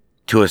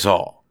to us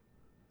all.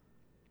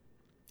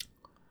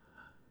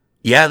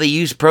 Yeah, they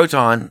use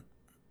Proton.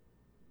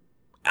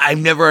 I've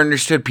never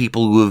understood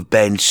people who have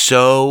been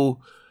so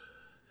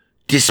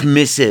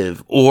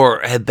dismissive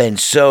or have been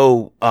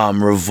so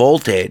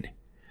revolted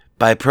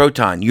by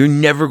Proton. You're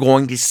never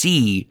going to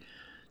see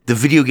the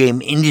video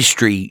game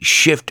industry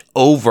shift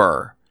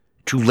over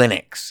to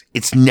Linux.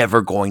 It's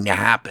never going to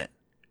happen.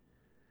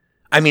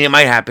 I mean, it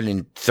might happen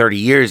in 30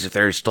 years if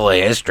there's still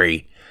a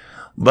history,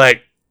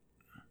 but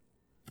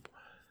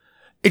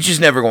it's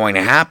just never going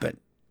to happen.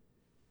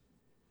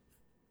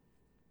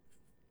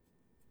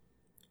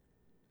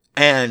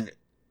 And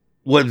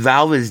what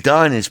Valve has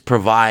done is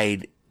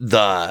provide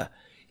the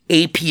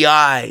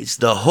APIs,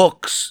 the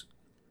hooks,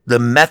 the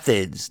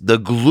methods, the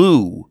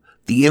glue,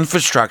 the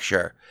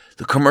infrastructure,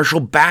 the commercial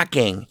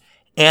backing,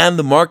 and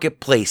the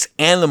marketplace,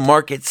 and the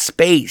market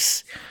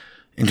space.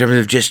 In terms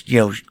of just,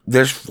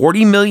 there's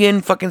 40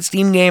 million fucking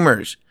Steam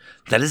gamers.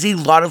 That is a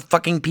lot of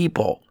fucking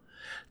people.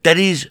 That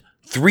is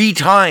 3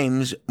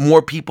 times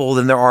more people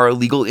than there are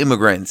illegal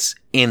immigrants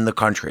in the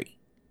country.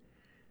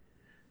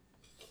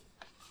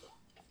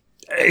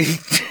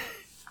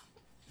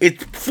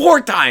 It's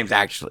 4 times,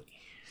 actually.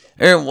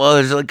 Well,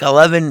 there's like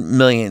 11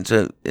 million.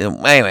 So,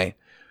 anyway.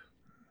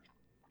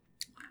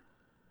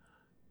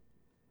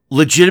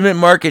 Legitimate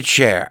market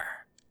share.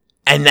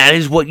 And that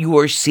is what you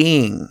are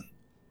seeing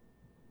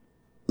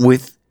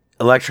with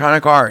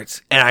Electronic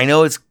Arts. And I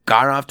know it's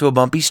gotten off to a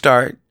bumpy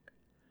start.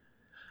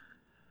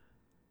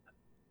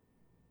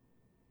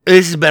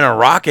 This has been a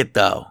rocket,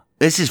 though.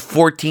 This is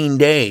 14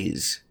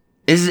 days.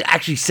 This is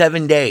actually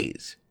 7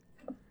 days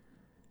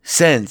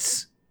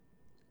since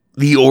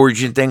the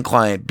Origin Thin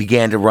Client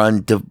began to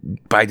run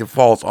by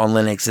default on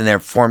Linux, and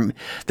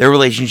their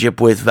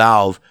relationship with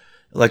Valve,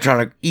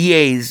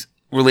 EA's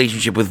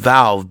relationship with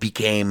Valve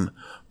became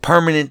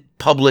permanent,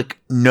 public,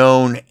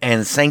 known,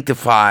 and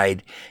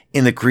sanctified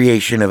in the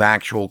creation of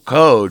actual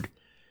code.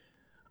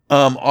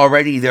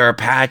 Already there are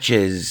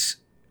patches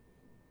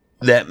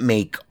that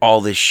make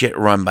all this shit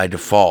run by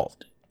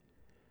default.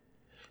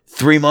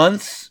 3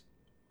 months?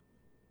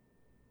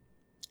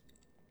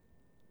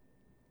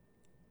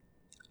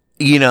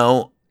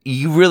 You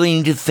really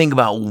need to think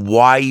about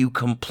why you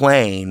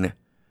complain.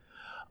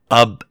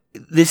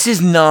 This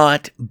is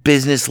not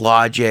business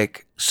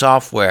logic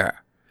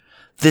software.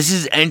 This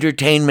is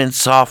entertainment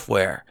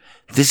software.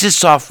 This is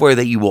software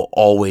that you will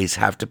always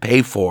have to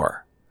pay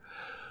for.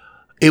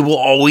 It will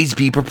always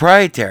be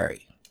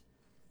proprietary.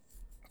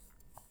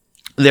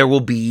 There will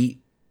be,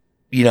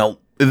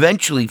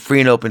 eventually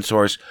free and open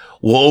source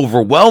will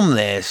overwhelm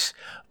this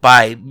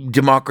by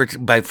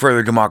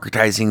further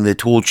democratizing the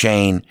tool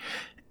chain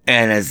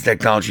And as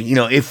technology,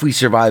 if we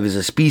survive as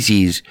a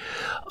species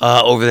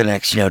over the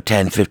next,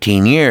 10,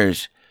 15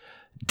 years,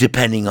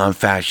 depending on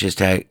fascist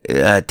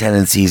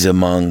tendencies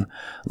among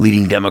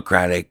leading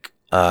democratic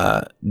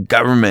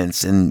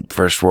governments in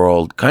first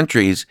world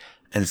countries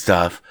and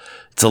stuff,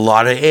 it's a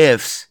lot of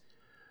ifs.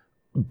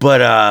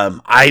 But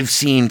I've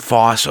seen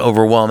FOSS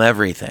overwhelm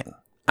everything.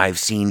 I've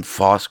seen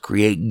FOSS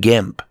create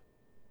GIMP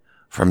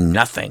from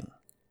nothing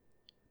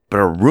but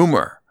a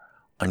rumor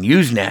on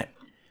Usenet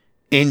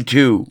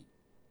into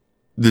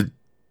the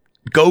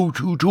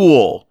go-to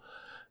tool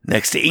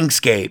next to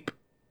Inkscape.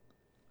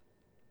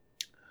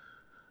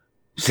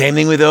 Same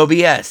thing with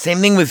OBS. Same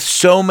thing with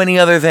so many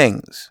other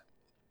things.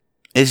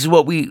 This is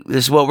what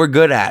we're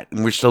good at,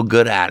 and we're still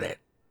good at it.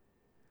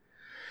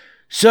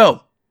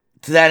 So,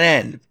 to that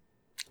end,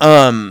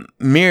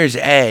 Mirror's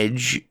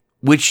Edge,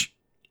 which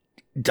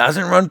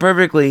doesn't run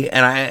perfectly,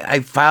 and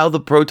I filed the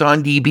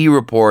ProtonDB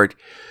report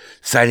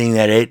citing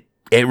that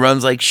it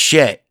runs like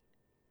shit.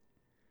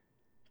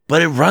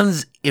 But it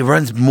runs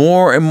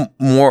more and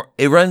more,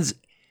 it runs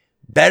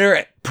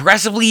better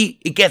progressively,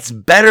 it gets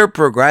better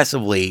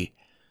progressively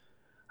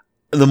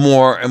the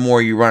more and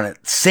more you run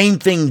it. Same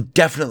thing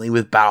definitely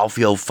with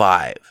Battlefield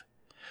 5,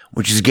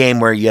 which is a game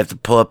where you have to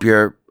pull up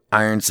your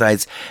iron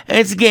sights, and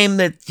it's a game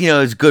that,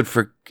 is good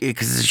for,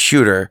 because it's a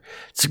shooter,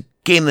 it's a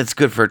game that's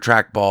good for a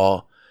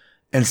trackball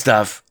and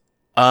stuff.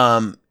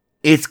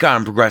 It's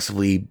gotten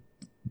progressively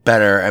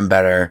better and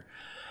better.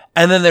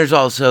 And then there's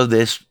also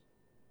this,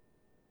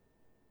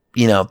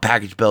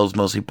 package builds,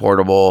 mostly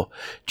portable,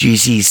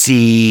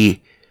 GCC,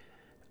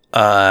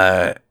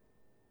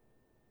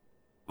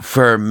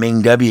 for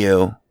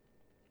MingW,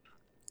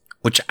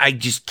 which I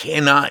just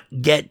cannot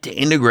get to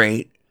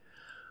integrate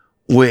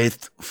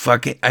with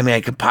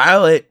I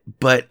compile it,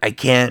 but I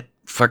can't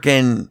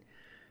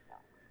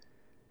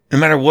no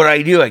matter what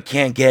I do, I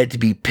can't get it to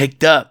be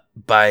picked up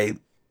by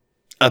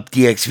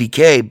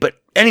UpDXVK.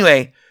 But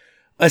anyway,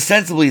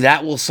 ostensibly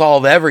that will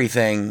solve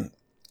everything.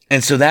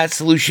 And so that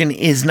solution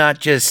is not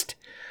just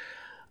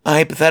a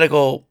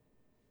hypothetical.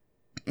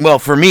 Well,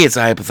 for me, it's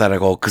a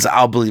hypothetical because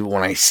I'll believe it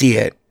when I see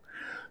it.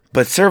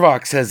 But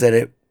Servox says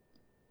that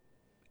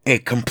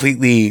it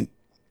completely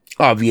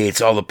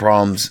obviates all the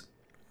problems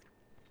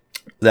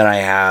that I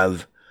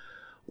have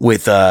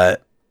with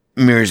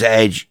Mirror's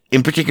Edge,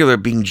 in particular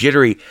being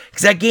jittery,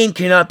 because that game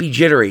cannot be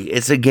jittery.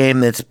 It's a game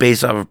that's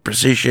based off of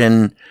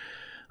precision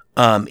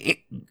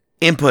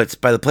inputs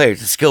by the players.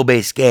 It's a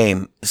skill-based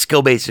game, a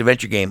skill-based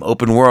adventure game,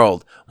 open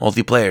world,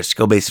 multiplayer,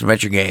 skill-based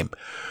adventure game.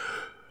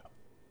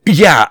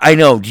 Yeah, I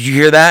know. Did you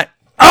hear that?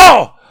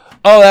 Oh,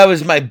 that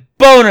was my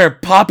boner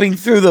popping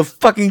through the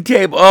fucking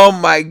table. Oh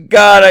my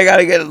God, I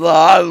gotta get to the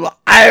hospital.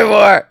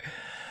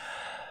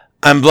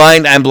 I'm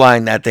blind.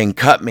 That thing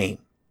cut me.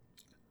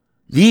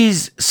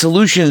 These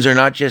solutions are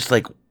not just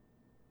like,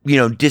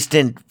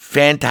 distant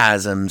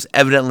phantasms.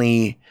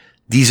 Evidently,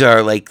 these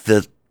are like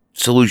the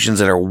solutions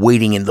that are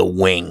waiting in the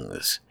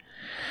wings.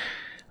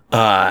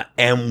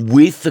 And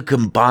with the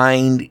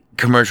combined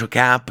commercial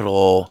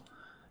capital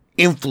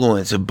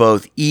influence of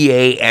both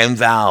EA and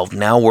Valve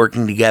now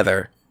working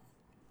together,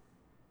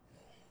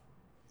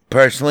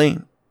 personally,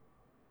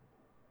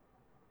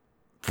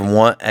 from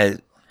what, as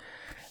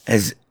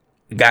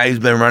a guy who's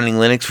been running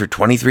Linux for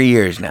 23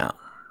 years now,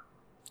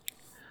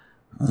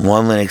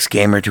 one Linux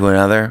gamer to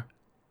another,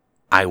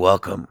 I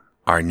welcome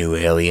our new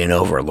alien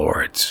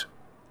overlords.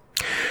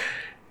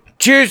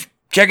 Cheers.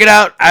 Check it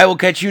out. I will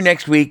catch you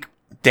next week.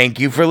 Thank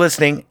you for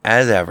listening,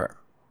 as ever.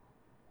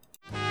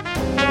 4 or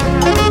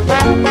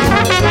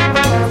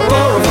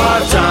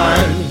 5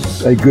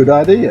 times. A good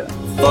idea.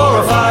 4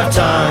 or 5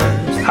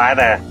 times. Hi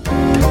there.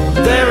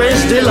 There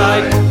is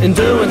delight in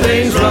doing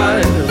things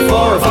right. 4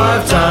 or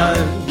 5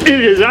 times. It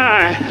is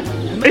I,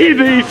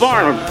 E.B.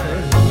 Farnham.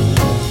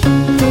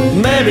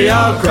 Maybe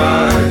I'll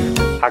cry.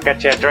 I'll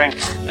get you a drink.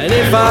 And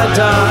if I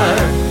die,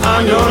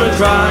 I'm gonna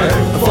cry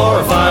 4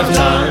 or 5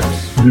 times.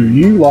 Do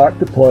you like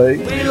to play?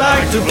 We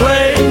like to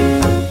play.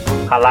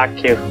 I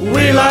like you.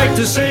 We like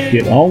to sing.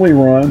 It only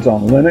runs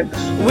on Linux.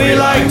 We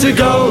like to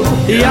go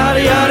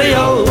yada yada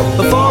yo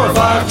 4 or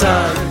 5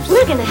 times.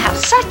 We're gonna have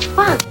such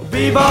fun.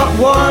 Bebop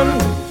 1.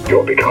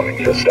 You're becoming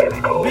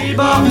hysterical.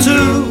 Bebop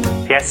 2.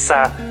 Yes,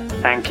 sir.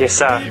 Thank you,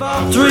 sir.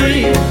 Bebop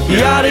 3.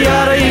 Yada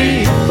yada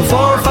e 4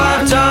 or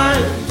 5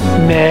 times.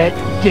 Matt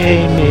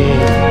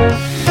Damon.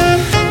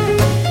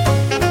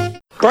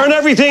 Burn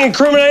everything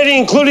incriminating,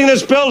 including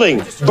this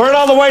building. Burn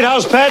all the White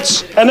House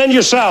pets, and then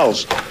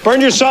yourselves. Burn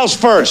yourselves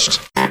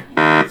first.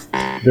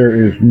 There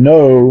is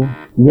no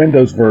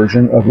Windows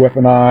version of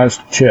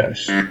weaponized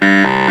chess.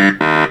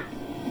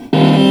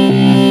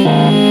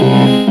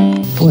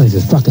 Boy, this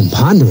is fucking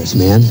ponderous,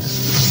 man.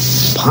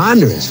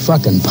 Ponderous,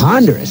 fucking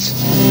ponderous.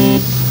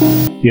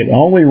 It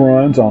only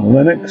runs on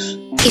Linux.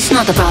 It's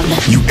not a problem.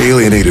 You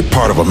alienated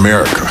part of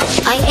America.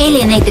 I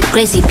alienated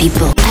crazy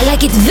people. I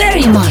like it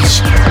very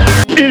much.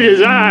 It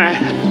is I,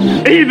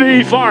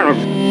 E.B. Farnham.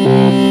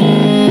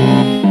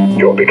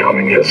 You're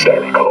becoming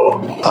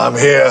hysterical. I'm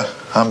here,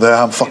 I'm there,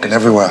 I'm fucking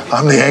everywhere.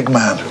 I'm the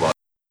Eggman.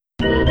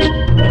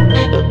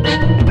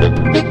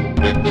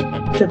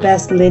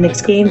 Best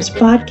Linux Games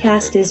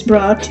podcast is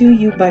brought to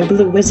you by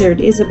Blue Wizard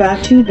is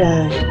About to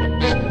Die.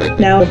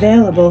 Now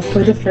available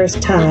for the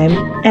first time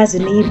as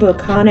an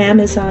ebook on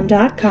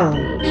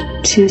Amazon.com.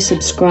 To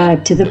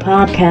subscribe to the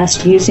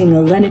podcast using a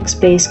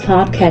Linux-based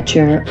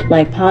podcatcher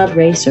like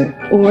Podracer,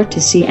 or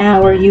to see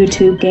our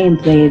YouTube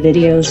gameplay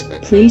videos,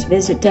 please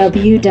visit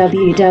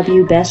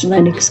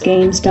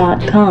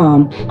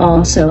www.bestlinuxgames.com.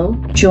 Also,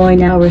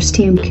 join our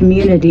Steam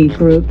community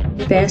group,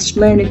 Best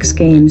Linux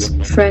Games,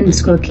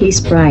 Friends Cookie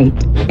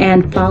Sprite,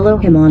 and follow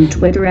him on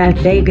Twitter at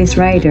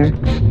VegasWriter.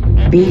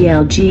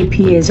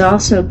 BLGP is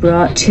also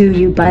brought to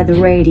you by the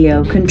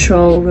Radio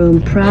Control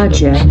Room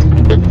Project.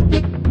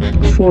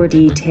 For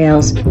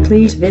details,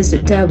 please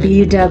visit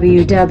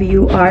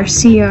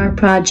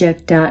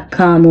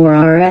www.rcrproject.com or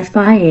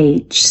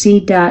rfihc.com.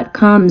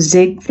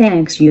 Zig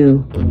thanks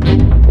you.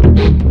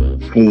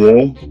 For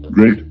all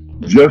great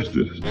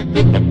justice.